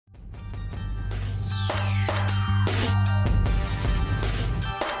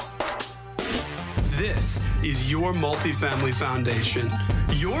This is your multifamily foundation,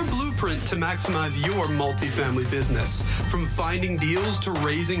 your blueprint to maximize your multifamily business. From finding deals to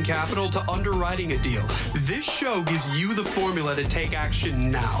raising capital to underwriting a deal, this show gives you the formula to take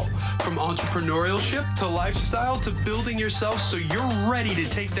action now. From entrepreneurship to lifestyle to building yourself so you're ready to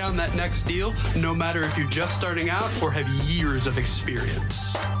take down that next deal, no matter if you're just starting out or have years of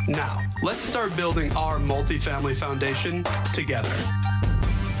experience. Now, let's start building our multifamily foundation together.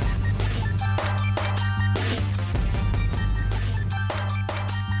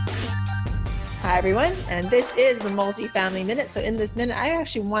 Hi, everyone, and this is the Multifamily Minute. So in this minute, I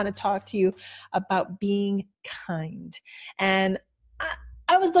actually want to talk to you about being kind. And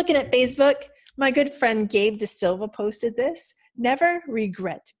I was looking at Facebook. My good friend Gabe De Silva posted this. Never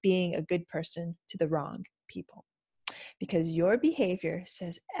regret being a good person to the wrong people, because your behavior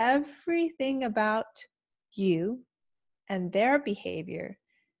says everything about you, and their behavior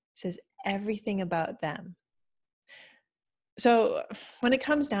says everything about them. So when it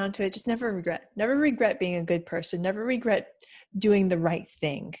comes down to it, just never regret being a good person, never regret doing the right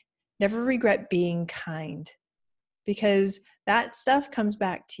thing, never regret being kind, because that stuff comes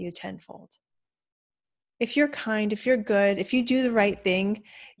back to you tenfold. If you're kind, if you're good, if you do the right thing,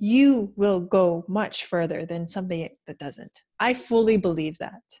 you will go much further than somebody that doesn't. I fully believe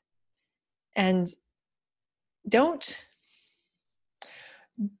that. And don't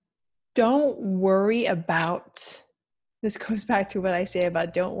worry about, this goes back to what I say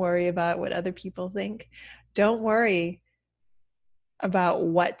about don't worry about what other people think. Don't worry about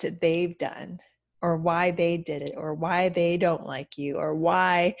what they've done or why they did it or why they don't like you or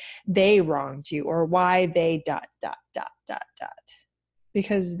why they wronged you or why they ...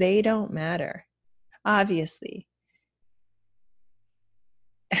 Because they don't matter, obviously.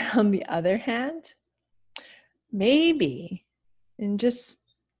 On the other hand, maybe, and just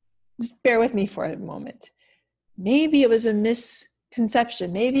bear with me for a moment, maybe it was a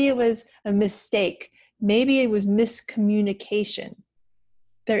misconception. Maybe it was a mistake. Maybe it was miscommunication.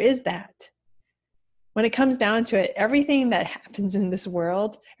 There is that. When it comes down to it, everything that happens in this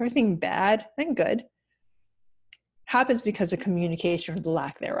world, everything bad and good, happens because of communication or the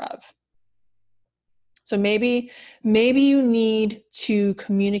lack thereof. So maybe you need to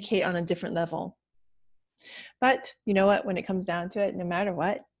communicate on a different level. But you know what? When it comes down to it, no matter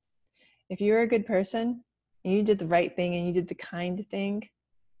what, if you're a good person, and you did the right thing and you did the kind thing,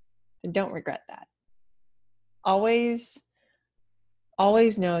 then don't regret that. Always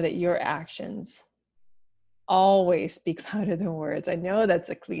know that your actions always speak louder than words. I know that's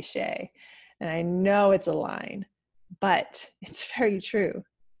a cliche, and I know it's a line, but it's very true.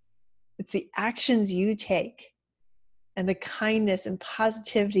 It's the actions you take and the kindness and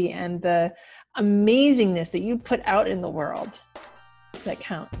positivity and the amazingness that you put out in the world that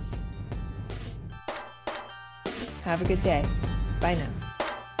counts. Have a good day. Bye now.